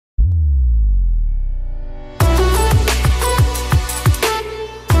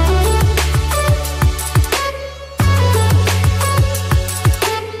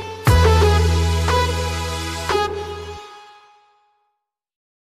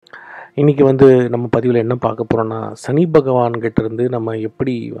இன்றைக்கி வந்து நம்ம பதிவில் என்ன பார்க்க போகிறோன்னா, சனி பகவான்கிட்டேருந்து நம்ம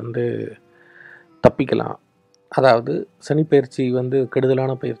எப்படி வந்து தப்பிக்கலாம். அதாவது சனி பயிற்சி வந்து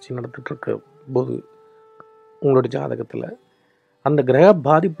கெடுதலான பயிற்சி நடந்துகிட்ருக்க போது உங்களுடைய ஜாதகத்தில் அந்த கிரக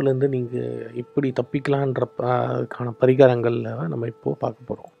பாதிப்புலேருந்து நீங்கள் எப்படி தப்பிக்கலான்ற அதுக்கான பரிகாரங்களில் நம்ம இப்போது பார்க்க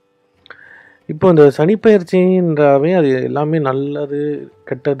போகிறோம். இப்போ இந்த சனி பயிற்சின்றாவே அது எல்லாமே நல்லது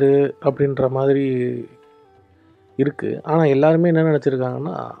கெட்டது அப்படின்ற மாதிரி இருக்குது. ஆனால் எல்லாருமே என்ன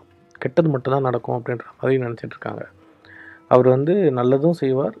நினச்சிருக்காங்கன்னா, கெட்டது மட்டும்தான் நடக்கும் அப்படின்ற மாதிரி நினச்சிட்ருக்காங்க. அவர் வந்து நல்லதும்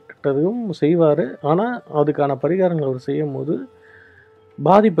செய்வார், கெட்டதும் செய்வார். ஆனால் அதுக்கான பரிகாரங்கள் அவர் செய்யும் போது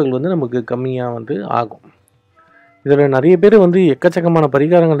பாதிப்புகள் வந்து நமக்கு கம்மியாக வந்து ஆகும். இதில் நிறைய பேர் வந்து எக்கச்சக்கமான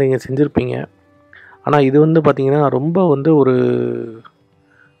பரிகாரங்கள் நீங்கள் செஞ்சுருப்பீங்க. ஆனால் இது வந்து பார்த்திங்கன்னா ரொம்ப வந்து ஒரு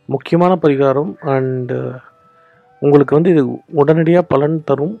முக்கியமான பரிகாரம். அண்டு உங்களுக்கு வந்து இது உடனடியாக பலன்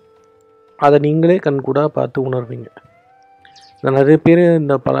தரும். அதை நீங்களே கண்கூடாக பார்த்து உணர்வீங்க. நிறைய பேர்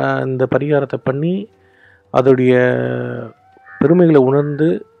இந்த பரிகாரத்தை பண்ணி அதோடைய பெருமைகளை உணர்ந்து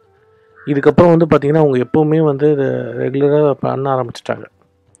இதுக்கப்புறம் வந்து பார்த்திங்கன்னா அவங்க எப்போவுமே வந்து இதை ரெகுலராக பண்ண ஆரம்பிச்சிட்டாங்க.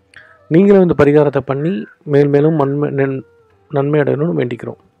 நீங்களும் இந்த பரிகாரத்தை பண்ணி மேலும் நன்மை அடையணும்னு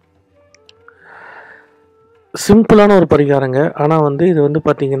வேண்டிக்கிறோம். சிம்பிளான ஒரு பரிகாரங்க. ஆனால் வந்து இது வந்து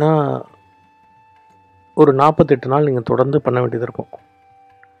பார்த்திங்கன்னா ஒரு 48 நாள் நீங்கள் தொடர்ந்து பண்ண வேண்டியது இருக்கும்.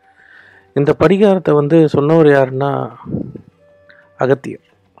 இந்த பரிகாரத்தை வந்து சொன்னவர் யாருன்னா அகத்தியர்.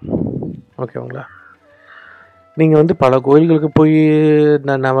 ஓகேங்களா? நீங்கள் வந்து பல கோயில்களுக்கு போய்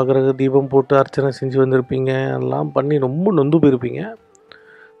இந்த நவகிரக தீபம் போட்டு அர்ச்சனை செஞ்சு வந்திருப்பீங்க, எல்லாம் பண்ணி ரொம்ப நொந்து போயிருப்பீங்க.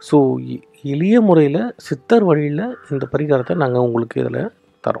 ஸோ எளிய முறையில் சித்தர் வழியில் இந்த பரிகாரத்தை நாங்கள் உங்களுக்கு இதில்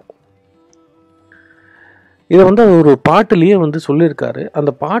தரோம். இதை வந்து ஒரு பாட்டுலேயே வந்து சொல்லியிருக்காரு.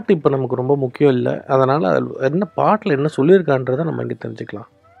 அந்த பாட்டு இப்போ நமக்கு ரொம்ப முக்கியம் இல்லை. அதனால் என்ன பாட்டில் என்ன சொல்லியிருக்கான்றதை நம்ம இங்கே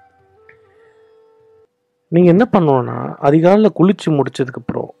தெரிஞ்சுக்கலாம். நீங்கள் என்ன பண்ணணுன்னா, அதிகாலையில் குளித்து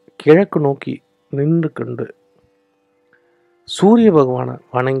முடித்ததுக்கப்புறம் கிழக்கு நோக்கி நின்று கண்டு சூரிய பகவானை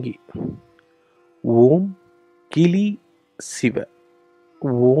வணங்கி ஓம் கிளி சிவ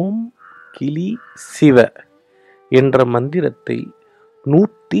ஓம் கிளி சிவ என்ற மந்திரத்தை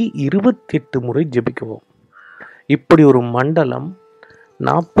 128 முறை ஜெபிக்கவும். இப்படி ஒரு மண்டலம்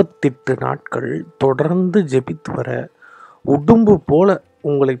 48 நாட்கள் தொடர்ந்து ஜெபித்து வர உடும்பு போல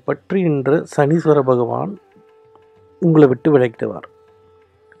உங்களை பற்றி நின்ற சனீஸ்வர பகவான் உங்களை விட்டு விலகிடுவார்.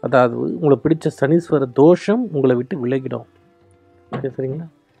 அதாவது உங்களை பிடிச்ச சனீஸ்வர தோஷம் உங்களை விட்டு விலகிடும். சரிங்களா?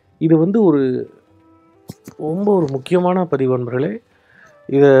 இது வந்து ரொம்ப ஒரு முக்கியமான பதிவு நண்பர்களே.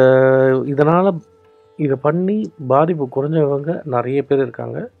 இதனால் இதை பண்ணி பாதிப்பு குறைஞ்சவங்க நிறைய பேர்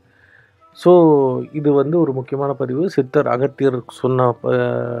இருக்காங்க. ஸோ இது வந்து ஒரு முக்கியமான பதிவு. சித்தர் அகத்தியர் சொன்ன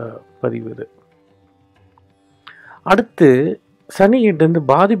பதிவு இது. அடுத்து சனிகிட்டேருந்து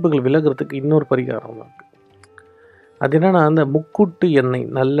பாதிப்புகள் விலகிறதுக்கு இன்னொரு பரிகாரம் இருக்குது. அது என்னென்னா, அந்த முக்கூட்டு எண்ணெய்,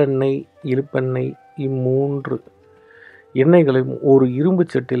 நல்லெண்ணெய், இழுப்பெண்ணெய், இம்மூன்று எண்ணெய்களையும் ஒரு இரும்பு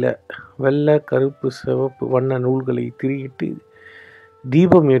சட்டியில் வெள்ளை, கருப்பு, சிவப்பு வண்ண நூல்களை திரியிட்டு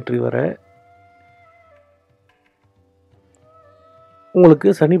தீபம் ஏற்றி வர உங்களுக்கு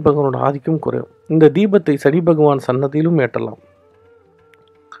சனி பகவானோட ஆதிக்கம் குறையும். இந்த தீபத்தை சனி பகவான் சன்னதியிலும் ஏற்றலாம்.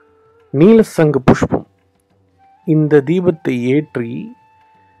 நீலசங்கு புஷ்பம் இந்த தீபத்தை ஏற்றி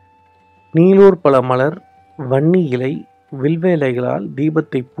நீலூர் பல மலர், வன்னி இலை, வில்வ இலைகளால்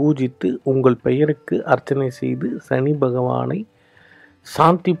தீபத்தை பூஜித்து உங்கள் பெயருக்கு அர்ச்சனை செய்து சனி பகவானை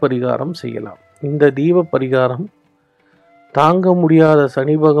சாந்தி பரிகாரம் செய்யலாம். இந்த தீப பரிகாரம் தாங்க முடியாத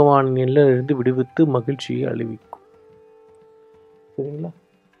சனி பகவானின் எல்லிலிருந்து விடுவித்து மகிழ்ச்சியை அளிவிக்கும். சரிங்களா?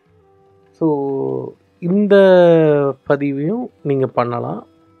 ஸோ இந்த பதிவையும் நீங்கள் பண்ணலாம்.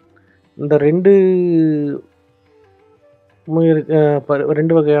 இந்த ரெண்டு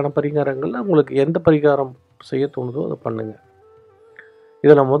வகையான பரிகாரங்களில் உங்களுக்கு எந்த பரிகாரம் செய்ய தோணுதோ அதை பண்ணுங்கள்.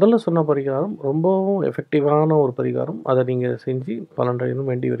 இதில் முதல்ல சொன்ன பரிகாரம் ரொம்பவும் எஃபெக்டிவான ஒரு பரிகாரம். அதை நீங்கள் செஞ்சு பலனடையணும்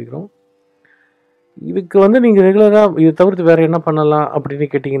வேண்டி வருகிறோம். இதுக்கு வந்து நீங்கள் ரெகுலராக இதை தவிர்த்து வேறு என்ன பண்ணலாம் அப்படின்னு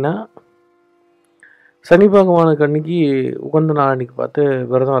கேட்டிங்கன்னா, சனி பகவானுக்கு அன்றைக்கி உகந்த நாள் அன்றைக்கி பார்த்து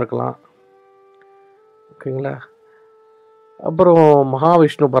விரதம் இருக்கலாம். ஓகேங்களா? அப்புறம்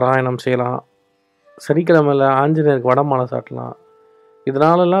மகாவிஷ்ணு பாராயணம் செய்யலாம். சனிக்கிழமையில் ஆஞ்சநேயருக்கு வடமாலை சாட்டலாம்.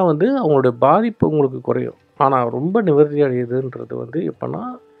 இதனாலலாம் வந்து அவங்களுடைய பாதிப்பு உங்களுக்கு குறையும். ஆனால் ரொம்ப நிவர்த்தி அடையுதுன்றது வந்து எப்போனா,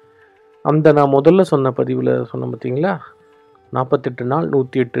 நான் முதல்ல சொன்ன பதிவில் சொன்னேன் பார்த்தீங்களா, 48 நாள்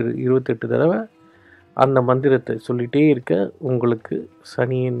 128 தடவை அந்த மந்திரத்தை சொல்லிகிட்டே இருக்க உங்களுக்கு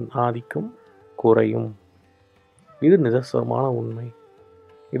சனியின் ஆதிக்கம் குறையும். இது நிதர்சனமான உண்மை.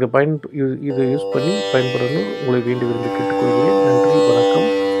 இதை யூஸ் பண்ணி பயன்படணும் உங்களை வேண்டி விரும்பி கேட்டுக்கொள்கிறேன். நன்றி, வணக்கம்.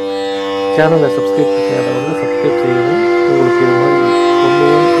 சேனலை சப்ஸ்கிரைப் செய்யாதவங்க சப்ஸ்கிரைப் செய்யவும். உங்களுக்கு இது மாதிரி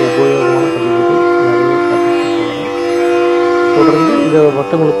ரொம்பவும் உபயோகமான பதிவுகள் நிறைய காட்டுறேன். தொடர்ந்து நீங்கள்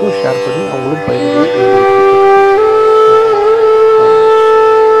மற்றவங்களுக்கும் ஷேர் பண்ணி அவங்களும் பயனுள்ள அனுபவிச்சுட்டு